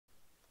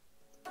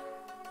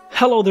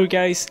Hello there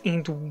guys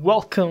and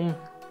welcome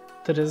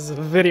to this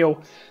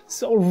video.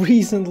 So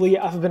recently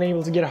I've been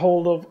able to get a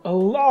hold of a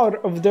lot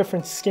of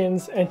different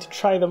skins and to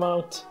try them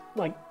out.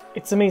 Like,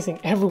 it's amazing,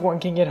 everyone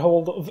can get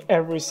hold of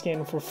every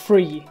skin for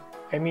free.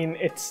 I mean,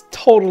 it's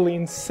totally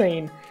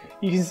insane.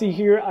 You can see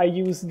here I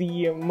use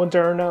the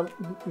Moderna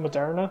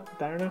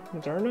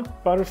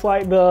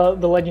butterfly,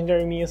 the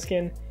legendary Mia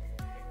skin.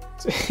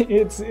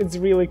 It's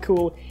really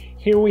cool.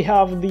 Here we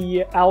have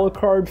the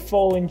Alucard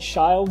Fallen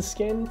Child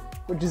skin,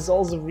 which is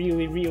also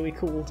really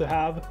cool to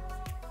have.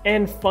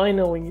 And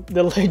finally,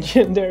 the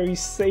legendary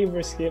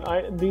Saber skin.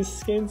 These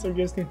skins are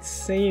just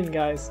insane,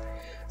 guys.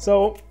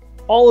 So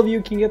all of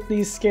you can get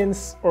these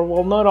skins, or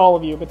well, not all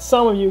of you, but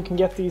some of you can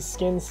get these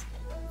skins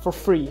for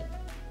free.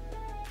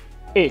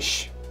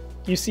 Ish.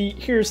 You see,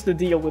 here's the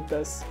deal with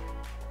this.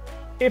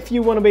 If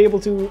you want to be able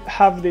to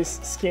have these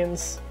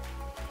skins,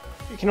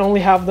 you can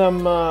only have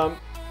them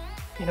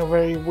in a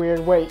very weird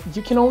way.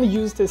 You can only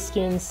use the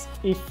skins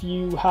if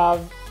you have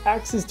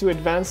access to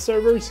advanced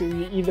servers, so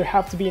you either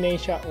have to be in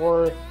Asia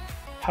or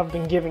have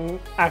been given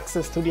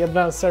access to the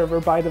advanced server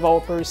by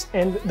developers.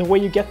 And the way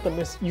you get them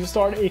is you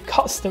start a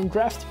custom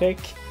draft pick,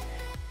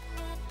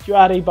 you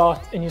add a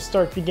bot and you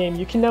start the game.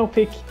 You can now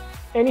pick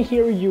any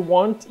hero you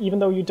want, even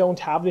though you don't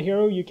have the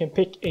hero, you can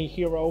pick a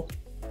hero.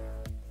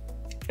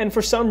 And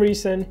for some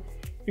reason,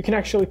 you can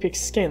actually pick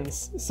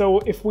skins. So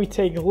if we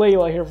take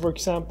Layla here, for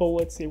example,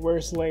 let's see,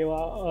 where's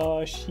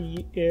Layla?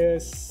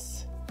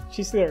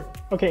 She's there.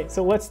 Okay,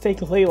 so let's take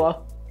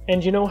Layla.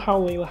 And you know how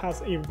Layla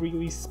has a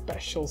really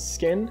special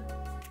skin?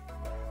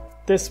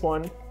 This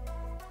one.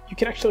 You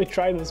can actually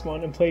try this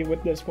one and play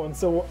with this one.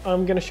 So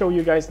I'm gonna show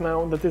you guys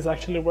now that this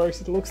actually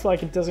works. It looks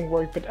like it doesn't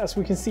work, but as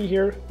we can see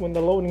here, when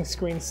the loading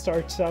screen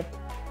starts up,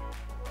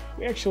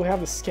 we actually have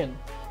the skin.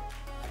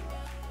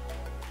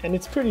 And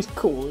it's pretty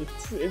cool.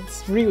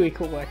 It's really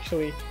cool,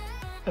 actually.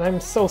 And I'm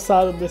so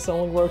sad that this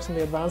only works in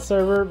the advanced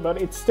server, but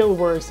it still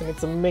works and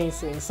it's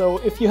amazing. So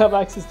if you have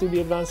access to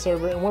the advanced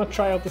server and want to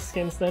try out the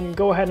skins, then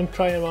go ahead and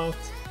try them out.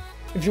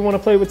 If you want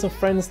to play with some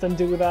friends, then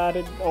do that.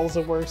 It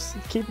also works.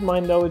 Keep in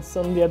mind though, it's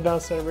on the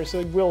advanced server, so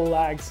it will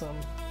lag some.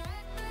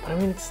 But I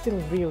mean, it's still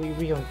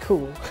really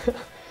cool.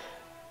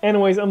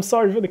 Anyways, I'm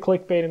sorry for the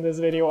clickbait in this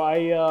video.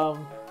 I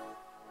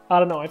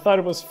don't know, I thought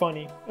it was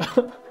funny.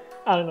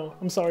 I don't know,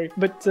 I'm sorry.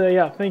 But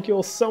yeah, thank you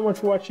all so much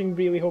for watching,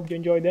 really hope you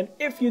enjoyed it.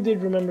 If you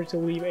did, remember to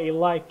leave a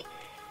like.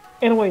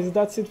 Anyways,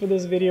 that's it for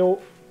this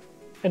video.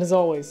 And as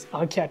always,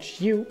 I'll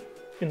catch you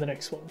in the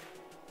next one.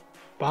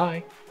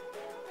 Bye!